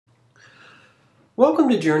Welcome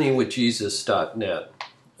to JourneyWithJesus.net,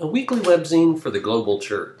 a weekly webzine for the global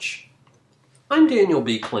church. I'm Daniel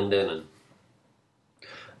B. Clendenin.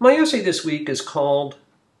 My essay this week is called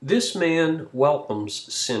This Man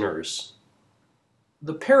Welcomes Sinners,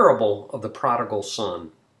 the Parable of the Prodigal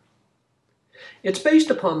Son. It's based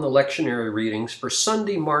upon the lectionary readings for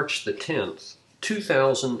Sunday, March the 10th,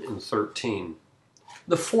 2013,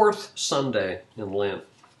 the fourth Sunday in Lent.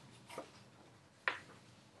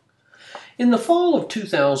 In the fall of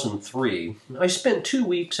 2003, I spent 2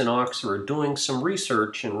 weeks in Oxford doing some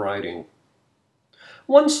research and writing.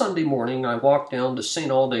 One Sunday morning, I walked down to St.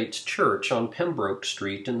 Aldate's Church on Pembroke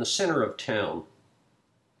Street in the center of town.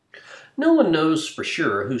 No one knows for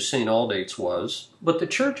sure who St. Aldate's was, but the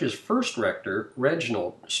church's first rector,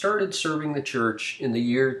 Reginald, started serving the church in the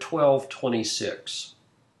year 1226.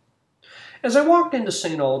 As I walked into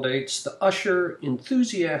St. Aldate's, the usher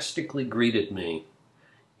enthusiastically greeted me.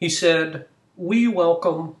 He said, "We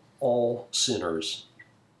welcome all sinners."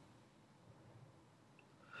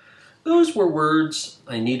 Those were words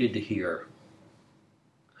I needed to hear.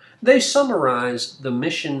 They summarize the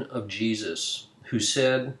mission of Jesus, who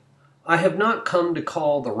said, "I have not come to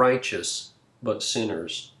call the righteous, but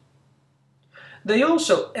sinners." They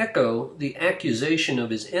also echo the accusation of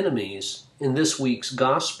his enemies in this week's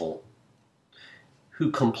gospel, who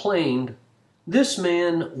complained, "This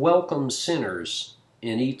man welcomes sinners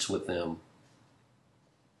and eats with them."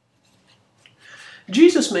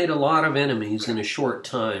 Jesus made a lot of enemies in a short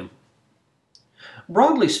time.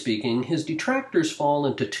 Broadly speaking, his detractors fall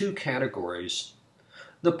into two categories: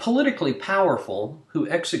 the politically powerful, who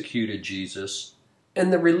executed Jesus,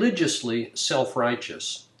 and the religiously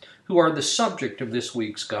self-righteous, who are the subject of this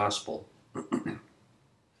week's gospel.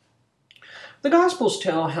 The Gospels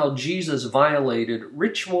tell how Jesus violated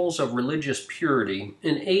rituals of religious purity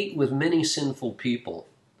and ate with many sinful people,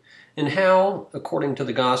 and how, according to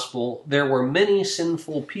the Gospel, there were many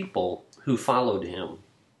sinful people who followed him.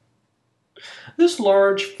 This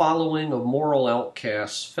large following of moral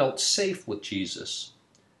outcasts felt safe with Jesus,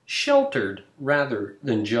 sheltered rather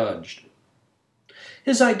than judged.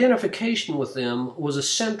 His identification with them was a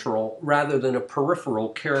central rather than a peripheral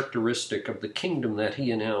characteristic of the kingdom that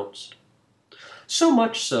he announced. So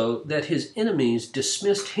much so that his enemies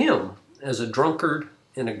dismissed him as a drunkard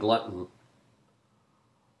and a glutton.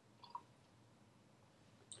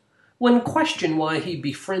 When questioned why he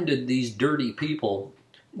befriended these dirty people,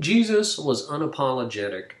 Jesus was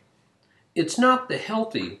unapologetic. It's not the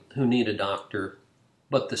healthy who need a doctor,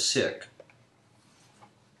 but the sick.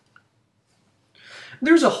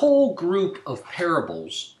 There's a whole group of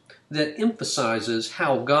parables that emphasizes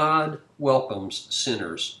how God welcomes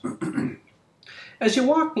sinners. As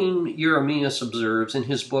Joachim Jeremias observes in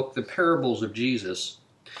his book, The Parables of Jesus,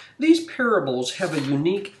 these parables have a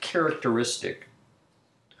unique characteristic.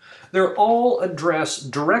 They're all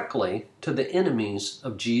addressed directly to the enemies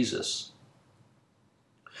of Jesus.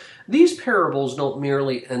 These parables don't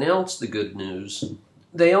merely announce the good news,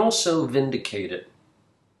 they also vindicate it.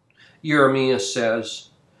 Jeremias says,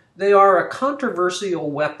 "They are a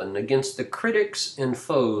controversial weapon against the critics and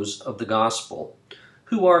foes of the gospel,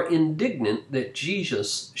 who are indignant that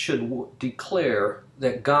Jesus should declare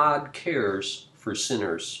that God cares for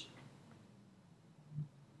sinners."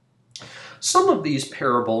 Some of these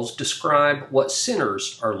parables describe what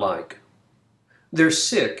sinners are like. They're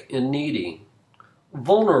sick and needy,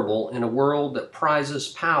 vulnerable in a world that prizes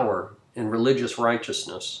power and religious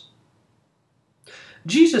righteousness.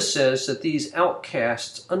 Jesus says that these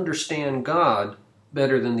outcasts understand God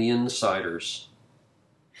better than the insiders.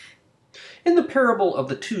 In the parable of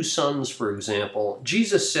the two sons, for example,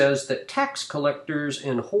 Jesus says that tax collectors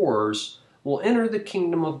and whores will enter the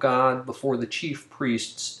kingdom of God before the chief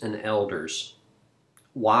priests and elders.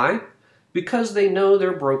 Why? Because they know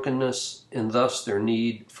their brokenness and thus their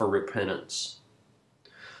need for repentance.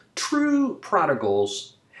 True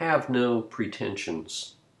prodigals have no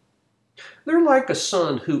pretensions. They're like a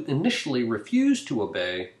son who initially refused to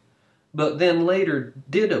obey, but then later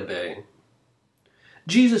did obey.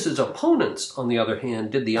 Jesus' opponents, on the other hand,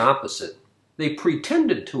 did the opposite. They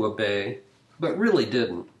pretended to obey, but really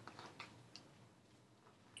didn't.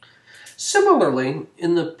 Similarly,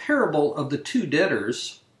 in the parable of the two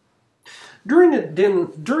debtors, during a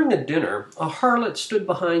dinner, a harlot stood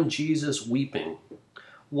behind Jesus weeping,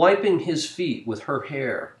 wiping his feet with her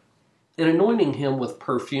hair, and anointing him with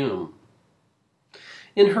perfume.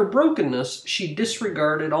 In her brokenness, she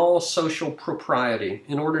disregarded all social propriety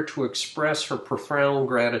in order to express her profound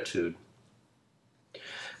gratitude.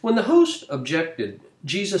 When the host objected,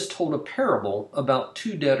 Jesus told a parable about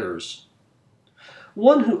two debtors.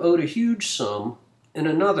 One who owed a huge sum and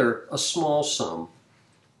another a small sum.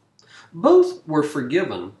 Both were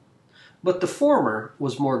forgiven, but the former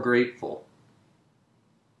was more grateful.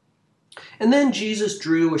 And then Jesus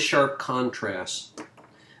drew a sharp contrast.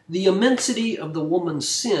 The immensity of the woman's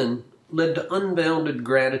sin led to unbounded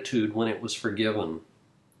gratitude when it was forgiven.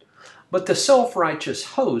 But the self-righteous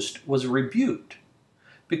host was rebuked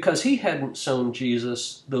because he hadn't shown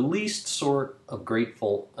Jesus the least sort of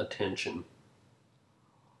grateful attention.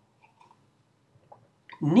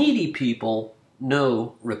 Needy people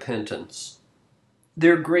know repentance.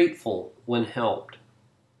 They're grateful when helped.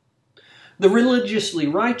 The religiously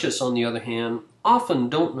righteous, on the other hand, often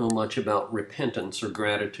don't know much about repentance or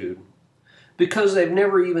gratitude because they've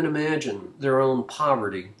never even imagined their own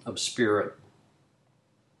poverty of spirit.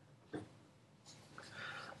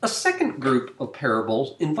 A second group of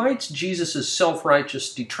parables invites Jesus'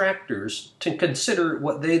 self-righteous detractors to consider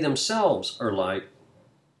what they themselves are like.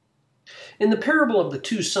 In the parable of the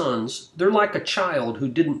two sons, they're like a child who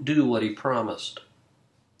didn't do what he promised.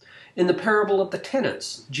 In the parable of the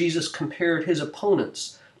tenants, Jesus compared his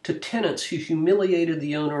opponents to tenants who humiliated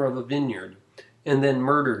the owner of a vineyard and then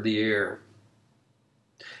murdered the heir.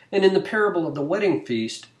 And in the parable of the wedding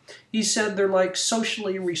feast, he said they're like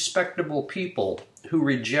socially respectable people who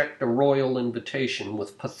reject a royal invitation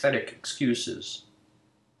with pathetic excuses.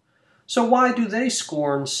 So why do they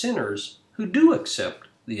scorn sinners who do accept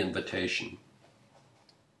the invitation?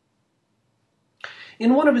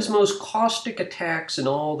 In one of his most caustic attacks in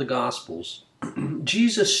all the Gospels,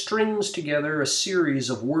 Jesus strings together a series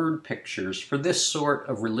of word pictures for this sort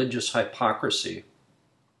of religious hypocrisy.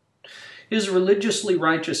 His religiously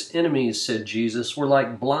righteous enemies, said Jesus, were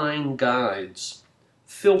like blind guides,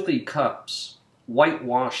 filthy cups,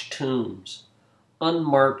 whitewashed tombs,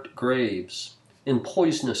 unmarked graves, and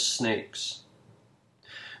poisonous snakes.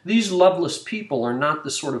 These loveless people are not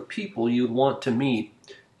the sort of people you'd want to meet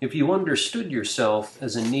if you understood yourself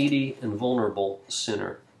as a needy and vulnerable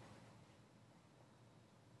sinner.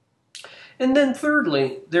 And then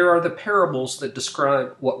thirdly, there are the parables that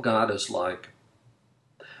describe what God is like.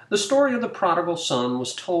 The story of the prodigal son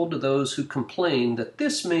was told to those who complained that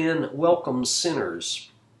this man welcomes sinners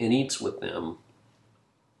and eats with them.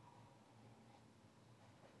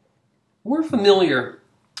 We're familiar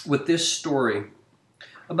with this story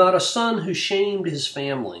about a son who shamed his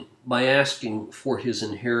family by asking for his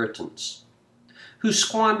inheritance, who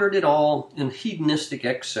squandered it all in hedonistic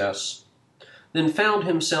excess, then found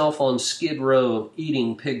himself on Skid Row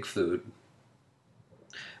eating pig food.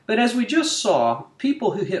 But as we just saw,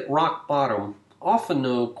 people who hit rock bottom often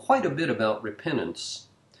know quite a bit about repentance,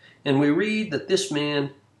 and we read that this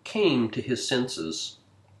man came to his senses.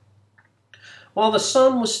 While the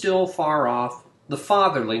son was still far off, the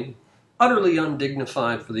fatherly, utterly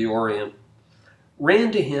undignified for the Orient,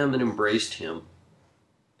 ran to him and embraced him.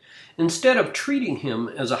 Instead of treating him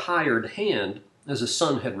as a hired hand, as the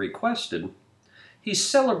son had requested, he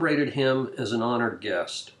celebrated him as an honored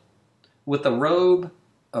guest, with a robe,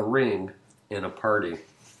 a ring, and a party.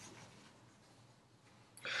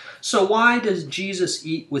 So why does Jesus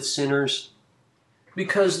eat with sinners?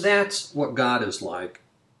 Because that's what God is like.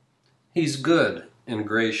 He's good and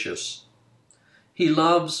gracious. He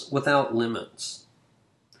loves without limits.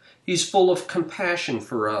 He's full of compassion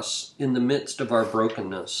for us in the midst of our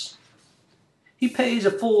brokenness. He pays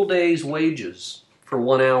a full day's wages for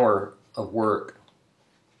 1 hour of work.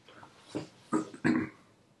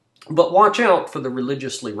 But watch out for the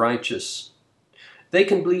religiously righteous. They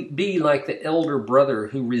can be like the elder brother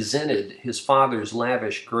who resented his father's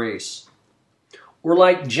lavish grace, or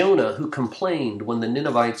like Jonah who complained when the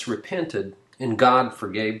Ninevites repented and God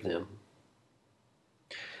forgave them.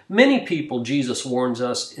 Many people, Jesus warns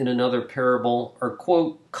us in another parable, are,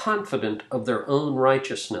 quote, confident of their own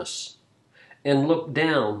righteousness and look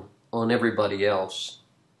down on everybody else.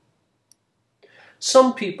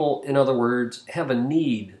 Some people, in other words, have a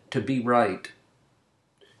need to be right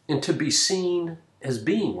and to be seen as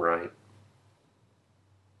being right.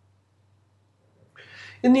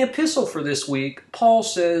 In the epistle for this week, Paul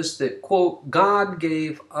says that, quote, God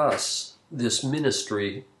gave us this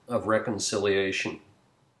ministry of reconciliation.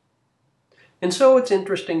 And so it's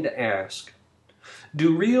interesting to ask,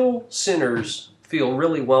 do real sinners feel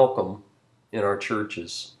really welcome in our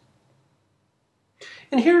churches?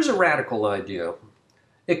 And here's a radical idea.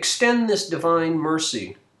 Extend this divine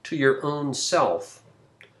mercy to your own self,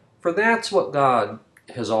 for that's what God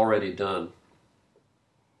has already done.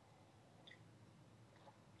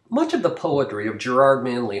 Much of the poetry of Gerard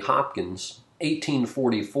Manley Hopkins,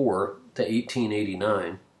 1844 to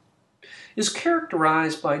 1889, is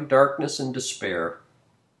characterized by darkness and despair,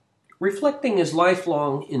 reflecting his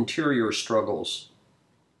lifelong interior struggles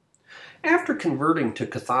After converting to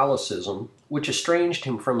Catholicism, which estranged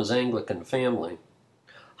him from his Anglican family,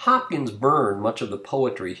 Hopkins burned much of the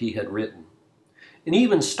poetry he had written, and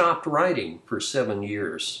even stopped writing for 7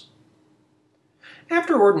 years.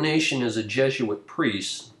 After ordination as a Jesuit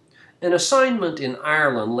priest, an assignment in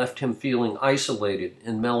Ireland left him feeling isolated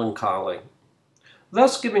and melancholy,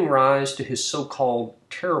 thus giving rise to his so-called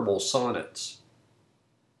terrible sonnets.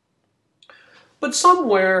 But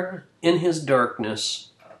somewhere in his darkness,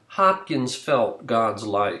 Hopkins felt God's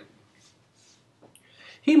light.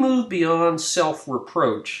 He moved beyond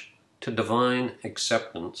self-reproach to divine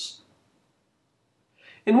acceptance.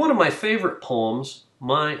 In one of my favorite poems,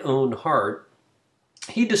 My Own Heart,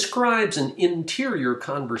 he describes an interior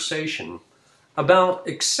conversation about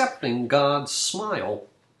accepting God's smile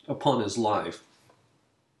upon his life.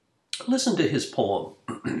 Listen to his poem.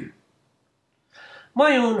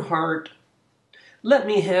 My own heart, let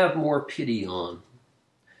me have more pity on.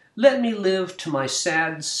 Let me live to my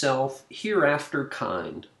sad self hereafter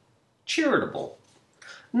kind, charitable,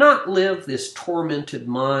 not live this tormented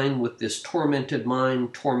mind with this tormented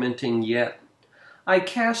mind tormenting yet. I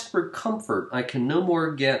cast for comfort I can no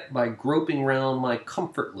more get by groping round my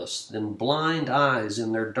comfortless than blind eyes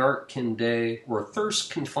in their dark kin day, where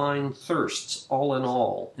thirst can find thirsts all in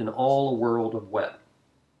all a world of wet.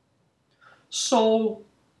 Soul,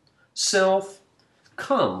 self,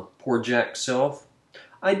 come, poor Jack self,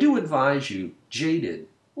 I do advise you, jaded,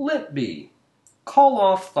 let be. Call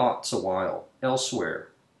off thoughts awhile, elsewhere.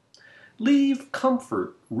 Leave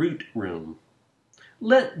comfort root room.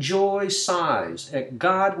 Let joy sighs at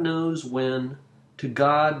God knows when, to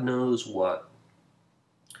God knows what.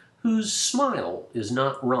 Whose smile is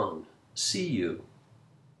not wrung, see you.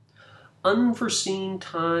 Unforeseen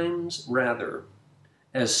times rather,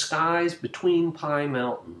 as skies between pie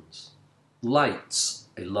mountains, lights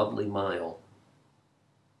a lovely mile.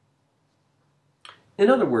 In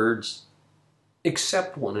other words,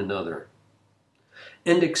 accept one another,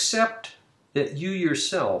 and accept that you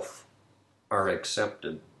yourself are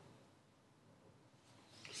accepted.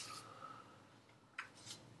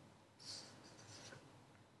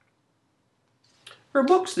 For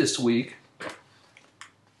books this week,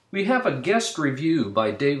 we have a guest review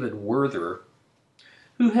by David Werther,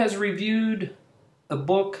 who has reviewed a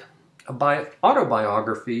book,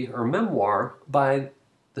 autobiography or memoir by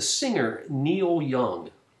the singer Neil Young.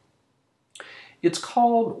 It's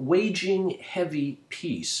called Waging Heavy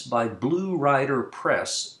Peace by Blue Rider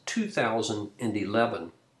Press,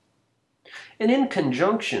 2011. And in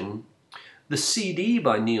conjunction, the CD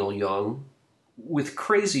by Neil Young with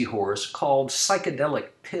Crazy Horse called Psychedelic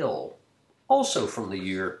Pill, also from the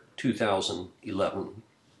year 2011.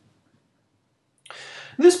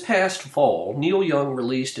 This past fall, Neil Young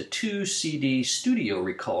released a 2-CD studio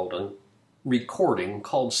recording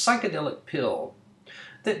called Psychedelic Pill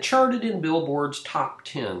that charted in Billboard's top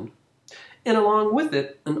 10, and along with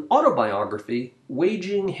it, an autobiography,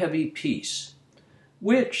 Waging Heavy Peace,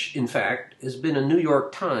 which, in fact, has been a New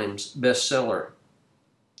York Times bestseller.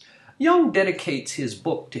 Young dedicates his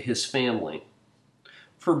book to his family.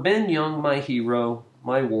 For Ben Young, my hero,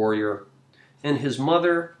 my warrior, and his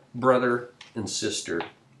mother, brother, and sister.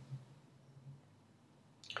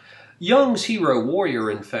 Young's hero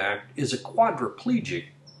warrior, in fact, is a quadriplegic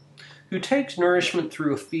who takes nourishment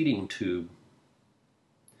through a feeding tube.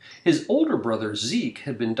 His older brother, Zeke,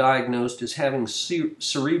 had been diagnosed as having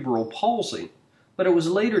cerebral palsy, but it was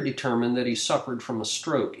later determined that he suffered from a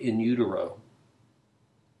stroke in utero.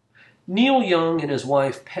 Neil Young and his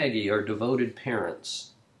wife, Peggy, are devoted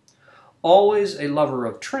parents. Always a lover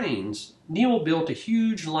of trains, Neil built a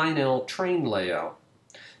huge Lionel train layout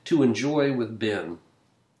to enjoy with Ben,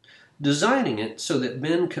 designing it so that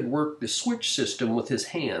Ben could work the switch system with his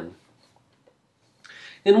hand.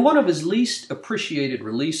 In one of his least appreciated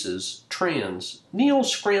releases, Trans, Neil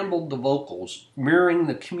scrambled the vocals, mirroring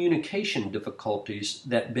the communication difficulties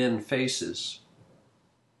that Ben faces.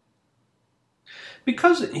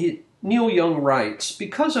 Neil Young writes,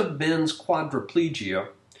 because of Ben's quadriplegia,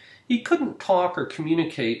 he couldn't talk or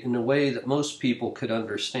communicate in a way that most people could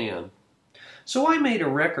understand. So I made a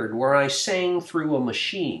record where I sang through a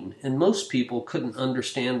machine, and most people couldn't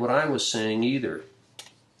understand what I was saying either.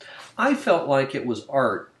 I felt like it was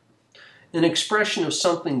art, an expression of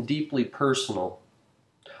something deeply personal.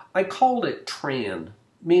 I called it tran,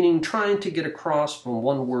 meaning trying to get across from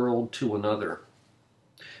one world to another.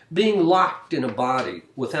 Being locked in a body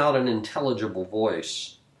without an intelligible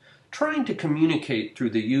voice. Trying to communicate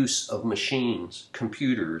through the use of machines,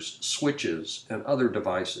 computers, switches, and other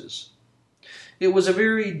devices. It was a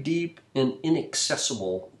very deep and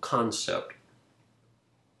inaccessible concept.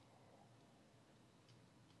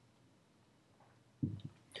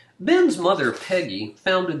 Ben's mother, Peggy,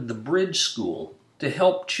 founded the Bridge School to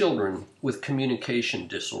help children with communication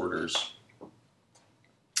disorders.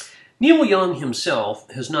 Neil Young himself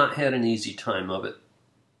has not had an easy time of it.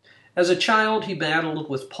 As a child, he battled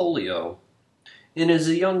with polio, and as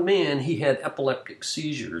a young man, he had epileptic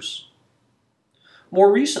seizures.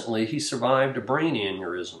 More recently, he survived a brain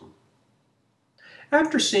aneurysm.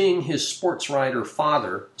 After seeing his sports writer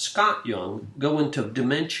father, Scott Young, go into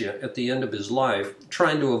dementia at the end of his life,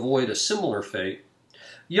 trying to avoid a similar fate,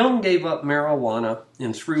 Young gave up marijuana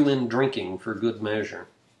and threw in drinking for good measure.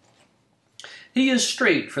 He is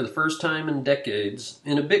straight for the first time in decades,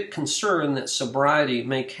 and a bit concerned that sobriety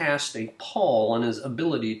may cast a pall on his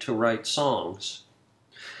ability to write songs.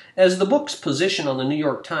 As the book's position on the New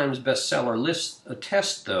York Times bestseller list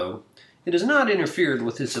attests, though, it has not interfered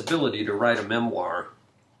with his ability to write a memoir.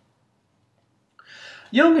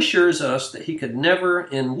 Young assures us that he could never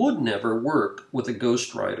and would never work with a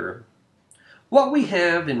ghostwriter. What we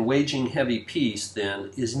have in Waging Heavy Peace,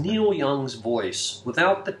 then, is Neil Young's voice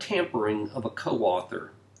without the tampering of a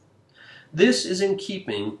co-author. This is in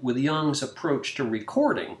keeping with Young's approach to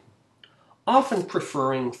recording, often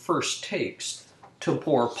preferring first takes to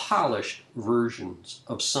more polished versions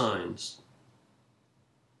of signs.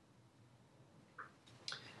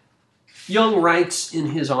 Young writes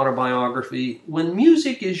in his autobiography, "When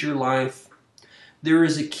music is your life, there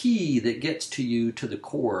is a key that gets to you to the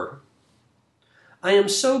core. I am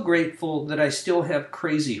so grateful that I still have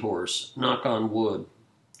Crazy Horse, knock on wood.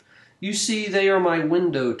 You see, they are my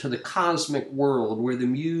window to the cosmic world where the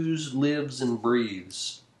muse lives and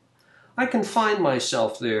breathes. I can find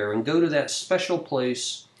myself there and go to that special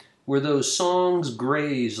place where those songs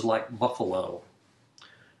graze like buffalo.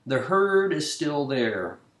 The herd is still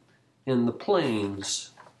there, and the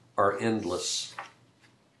plains are endless."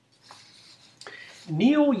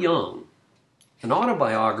 Neil Young, an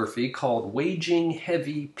autobiography called Waging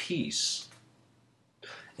Heavy Peace,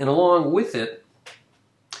 and along with it,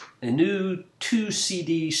 a new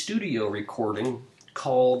 2-CD studio recording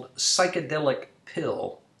called Psychedelic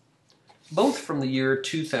Pill, both from the year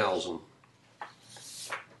 2000.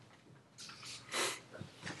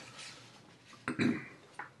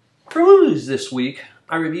 For movies this week,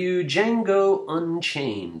 I review Django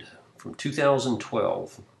Unchained from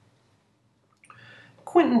 2012.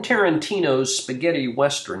 Quentin Tarantino's spaghetti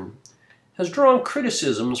western has drawn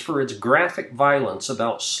criticisms for its graphic violence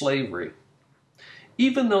about slavery,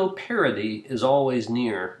 even though parody is always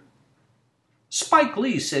near. Spike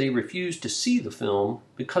Lee said he refused to see the film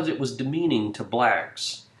because it was demeaning to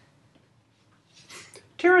blacks.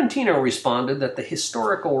 Tarantino responded that the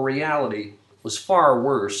historical reality was far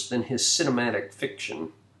worse than his cinematic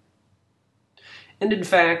fiction. And in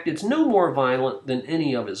fact, it's no more violent than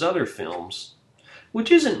any of his other films,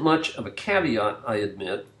 which isn't much of a caveat, I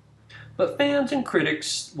admit, but fans and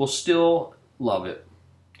critics will still love it.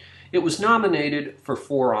 It was nominated for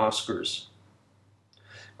 4 Oscars.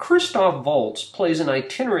 Christoph Waltz plays an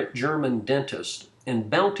itinerant German dentist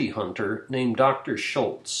and bounty hunter named Dr.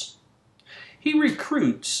 Schultz. He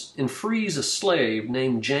recruits and frees a slave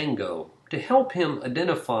named Django to help him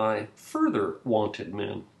identify further wanted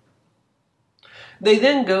men. They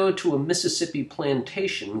then go to a Mississippi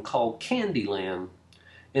plantation called Candyland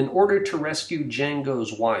in order to rescue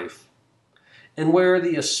Django's wife, and where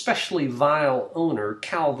the especially vile owner,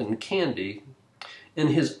 Calvin Candy,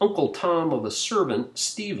 and his Uncle Tom of a servant,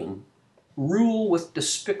 Stephen, rule with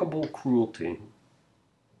despicable cruelty.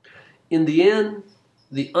 In the end,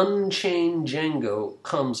 the unchained Django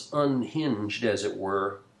comes unhinged, as it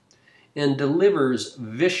were, and delivers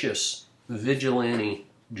vicious vigilante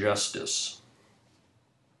justice.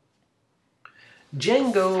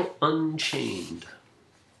 Django Unchained.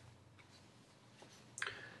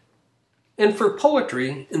 And for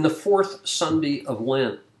poetry, in the 4th Sunday of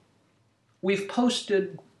Lent, we've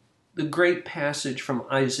posted the great passage from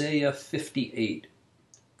Isaiah 58,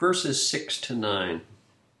 verses 6 to 9.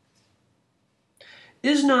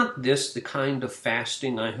 "Is not this the kind of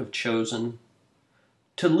fasting I have chosen?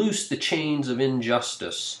 To loose the chains of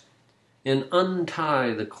injustice and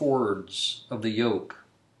untie the cords of the yoke,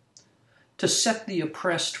 to set the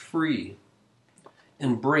oppressed free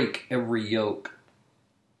and break every yoke?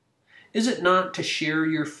 Is it not to share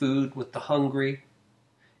your food with the hungry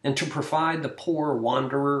and to provide the poor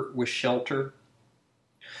wanderer with shelter?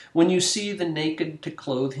 When you see the naked, to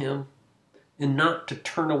clothe him and not to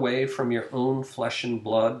turn away from your own flesh and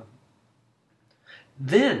blood?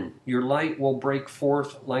 Then your light will break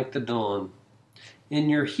forth like the dawn, and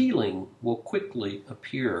your healing will quickly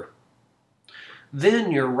appear.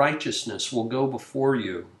 Then your righteousness will go before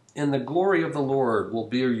you, and the glory of the Lord will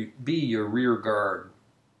be your rear guard.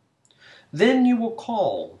 Then you will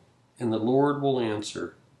call, and the Lord will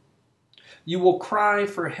answer. You will cry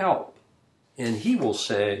for help, and He will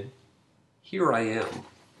say, "Here I am."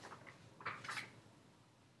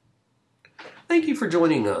 Thank you for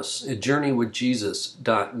joining us at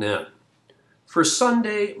JourneyWithJesus.net for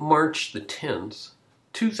Sunday, March the 10th,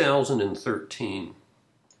 2013.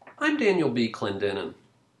 I'm Daniel B. Clendenin.